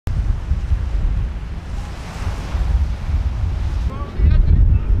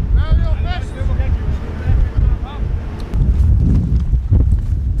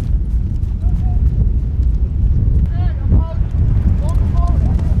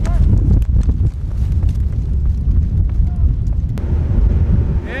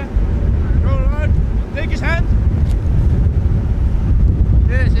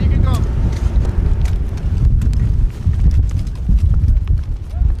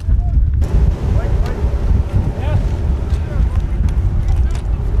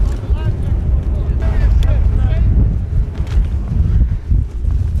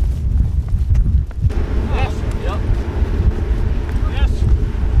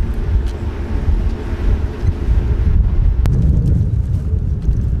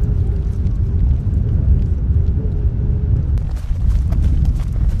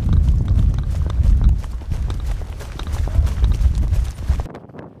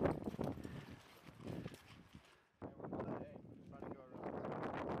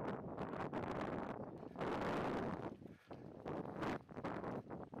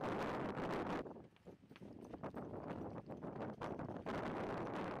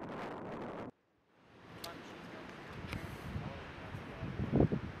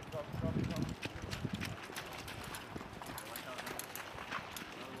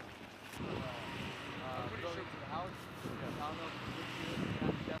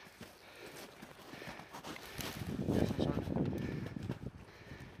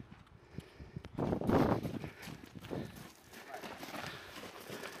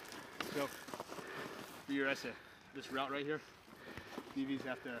here, I said, this route right here, DVs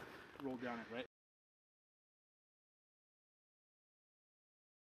have to roll down it, right?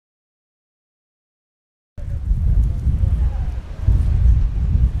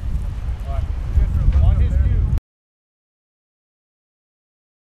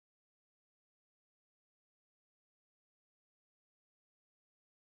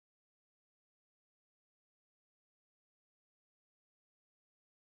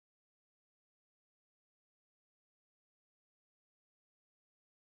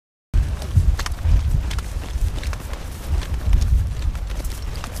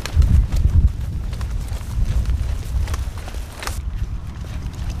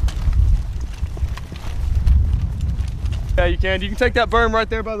 Yeah, you can. You can take that berm right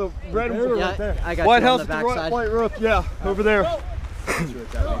there by the red roof. Yeah, right there. I got white you on house the with the backside. white roof. Yeah, over there.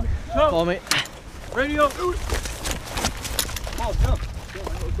 Follow me. Radio. Hey,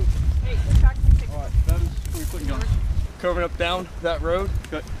 push back and take All right, that is where you're putting guns. Covering up down that road.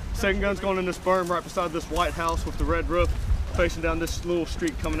 Okay. Second gun's going in this berm right beside this white house with the red roof, facing down this little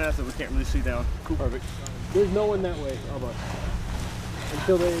street coming at us that we can't really see down. Cool. Perfect. There's no one that way of us.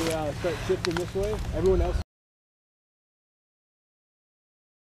 Until they start shifting this way, everyone else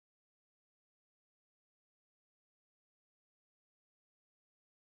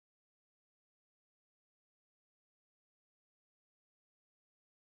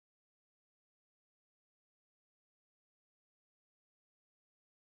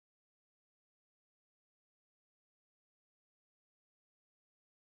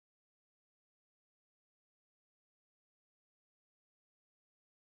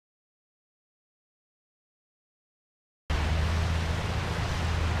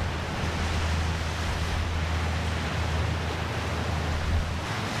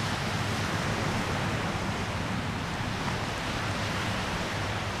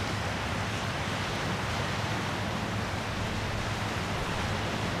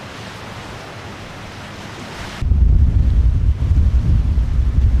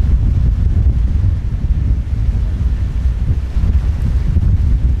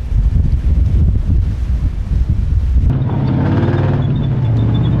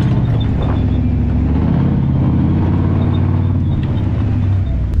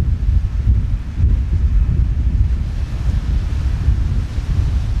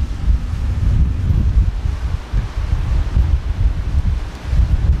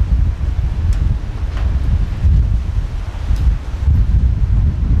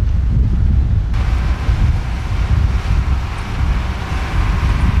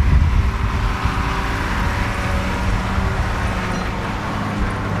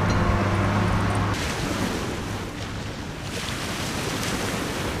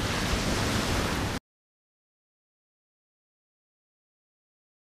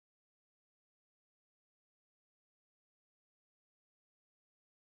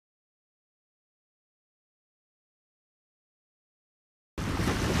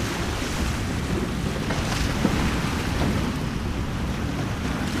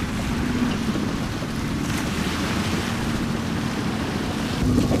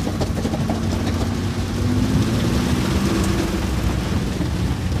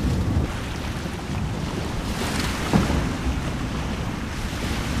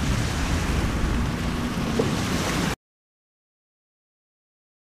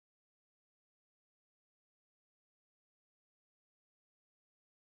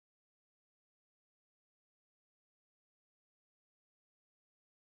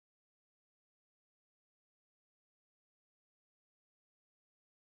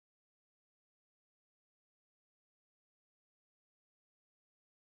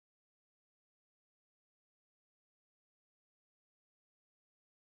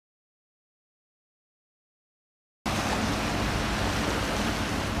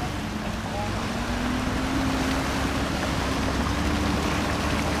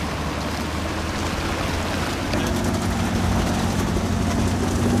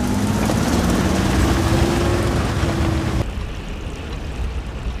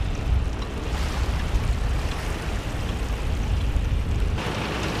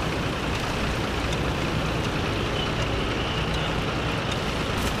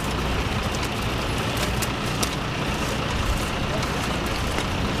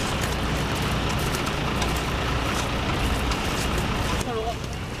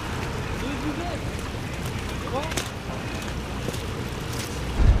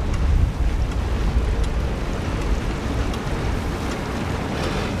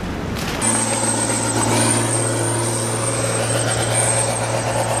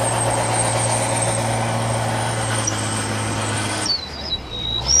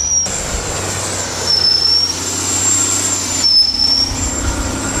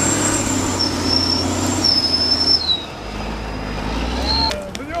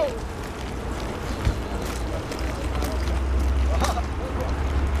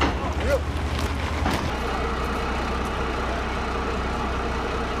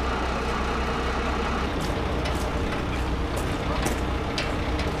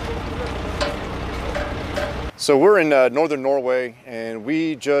So we're in northern Norway, and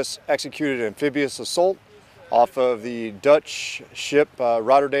we just executed an amphibious assault off of the Dutch ship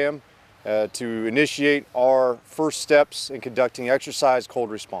Rotterdam to initiate our first steps in conducting exercise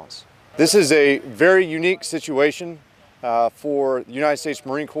cold response. This is a very unique situation for the United States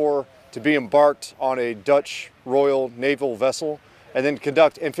Marine Corps to be embarked on a Dutch Royal Naval vessel and then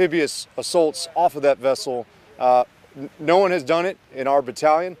conduct amphibious assaults off of that vessel. No one has done it in our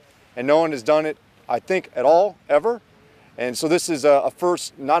battalion, and no one has done it, I think, at all, ever. And so this is a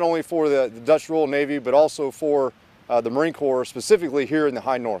first not only for the Dutch Royal Navy, but also for the Marine Corps, specifically here in the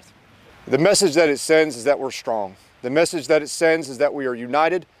High North. The message that it sends is that we're strong. The message that it sends is that we are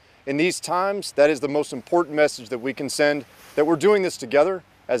united. In these times, that is the most important message that we can send, that we're doing this together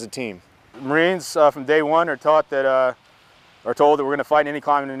as a team. Marines from day one are told that we're going to fight in any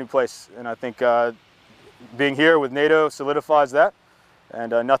climate in any place. And I think being here with NATO solidifies that.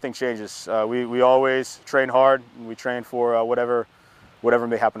 And nothing changes. We always train hard, and we train for whatever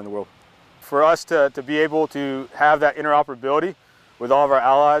may happen in the world. For us to be able to have that interoperability with all of our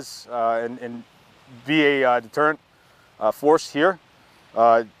allies and be a deterrent force here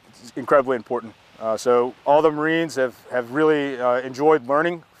is incredibly important. So all the Marines have really enjoyed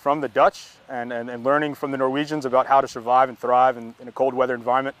learning from the Dutch and learning from the Norwegians about how to survive and thrive in a cold weather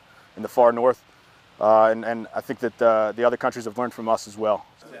environment in the far north. And I think that the other countries have learned from us as well.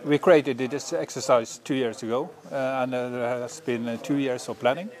 We created this exercise 2 years ago, and there has been 2 years of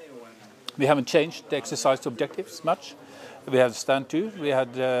planning. We haven't changed the exercise objectives much. We have stand to. We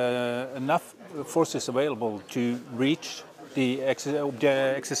had enough forces available to reach the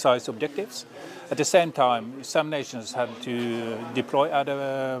exercise objectives. At the same time, some nations had to deploy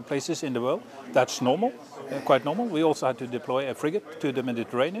other places in the world. That's normal, quite normal. We also had to deploy a frigate to the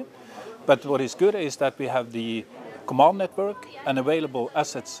Mediterranean. But what is good is that we have the command network and available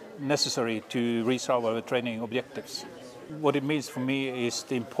assets necessary to reach our training objectives. What it means for me is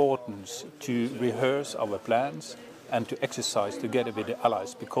the importance to rehearse our plans and to exercise together with the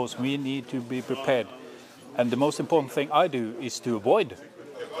allies, because we need to be prepared. And the most important thing I do is to avoid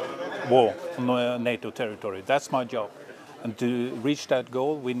war on NATO territory. That's my job. And to reach that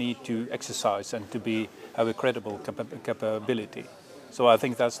goal, we need to exercise and to have a credible capability. So I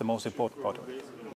think that's the most important part of it.